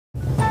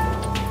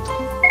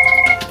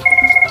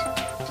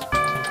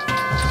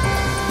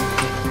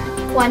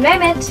One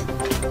moment.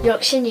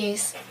 Yorkshire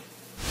News.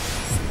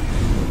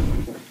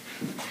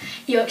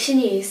 Yorkshire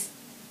News.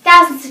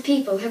 Thousands of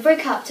people have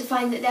woke up to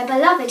find that their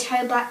beloved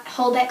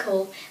Holbeck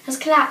Hall has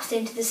collapsed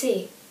into the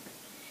sea.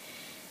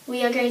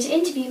 We are going to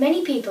interview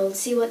many people to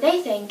see what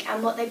they think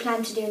and what they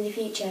plan to do in the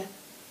future.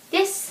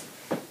 This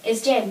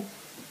is Jim,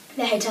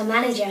 the hotel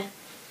manager.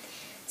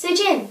 So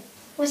Jim,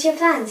 what are your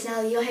plans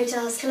now that your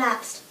hotel has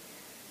collapsed?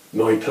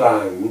 My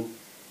plan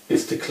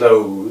is to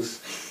close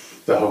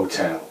the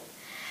hotel.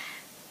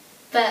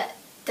 But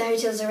the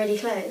hotel's already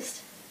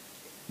closed.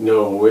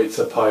 No, it's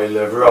a pile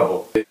of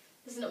rubble.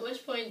 There's not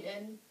much point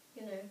in,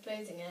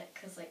 closing it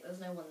because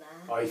there's no one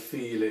there. I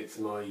feel it's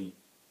my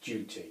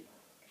duty.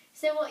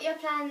 So what are your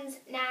plans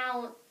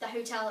now the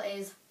hotel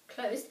is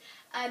closed?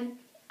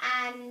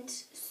 And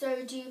so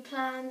what do you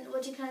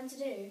plan to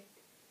do?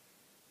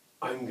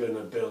 I'm going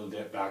to build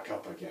it back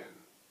up again.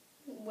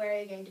 Where are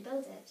you going to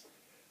build it?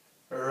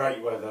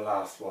 Right where the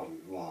last one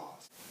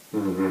was.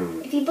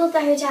 If you build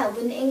the hotel,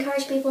 wouldn't it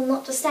encourage people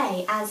not to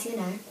stay as,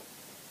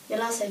 your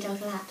last hotel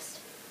collapsed?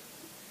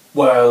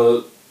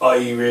 Well,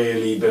 I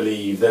really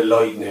believe that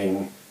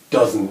lightning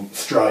doesn't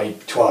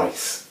strike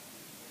twice.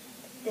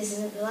 This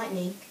isn't the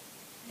lightning,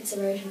 it's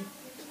erosion.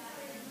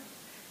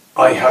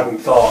 I hadn't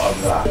thought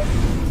of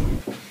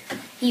that.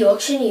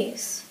 Yorkshire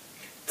News.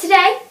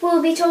 Today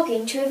we'll be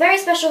talking to a very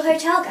special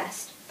hotel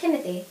guest,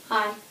 Timothy.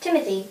 Hi.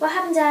 Timothy, what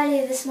happened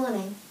earlier this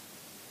morning?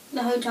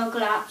 The hotel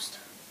collapsed.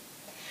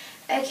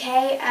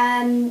 Okay,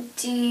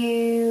 do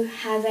you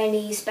have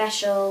any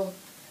special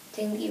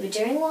thing that you were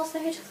doing whilst the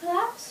hotel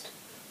collapsed?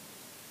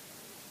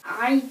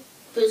 I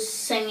was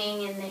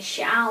singing in the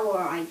shower,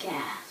 I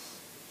guess.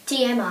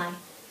 TMI.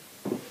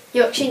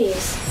 Yorkshire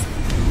News.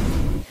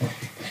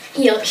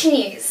 Yorkshire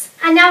News.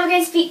 And now we're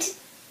going to speak to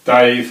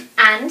Dave.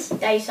 And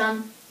Dave's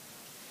son.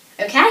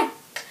 Okay,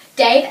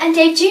 Dave and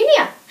Dave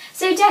Jr.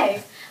 So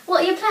Dave,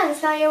 what are your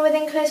plans now you're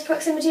within close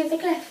proximity of the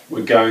cliff?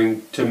 We're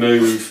going to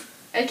move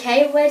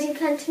Okay, where do you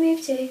plan to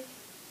move to?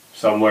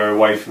 somewhere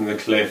away from the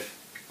cliff.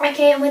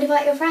 Okay, and what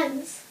about your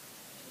friends?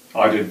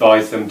 I'd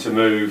advise them to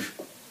move.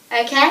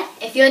 Okay,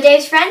 if you're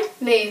Dave's friend,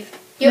 move.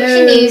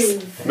 Yorkshire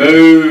News.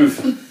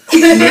 Move!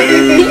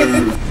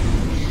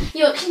 Move!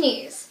 Yorkshire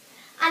News.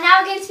 And now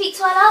we're going to speak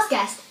to our last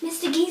guest,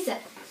 Mr. Geezer.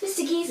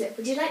 Mr. Geezer,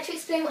 would you like to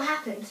explain what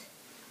happened?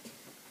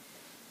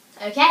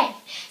 Okay,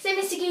 so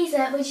Mr.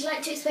 Geezer, would you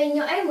like to explain in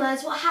your own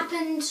words what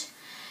happened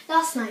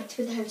last night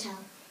with the hotel?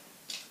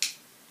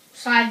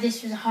 So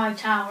this was a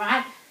hotel,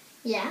 right?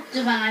 Yeah.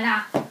 Just went like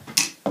that.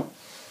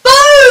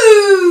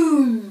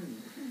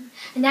 Boom!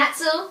 And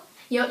that's all.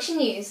 Yorkshire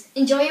News.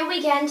 Enjoy your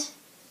weekend.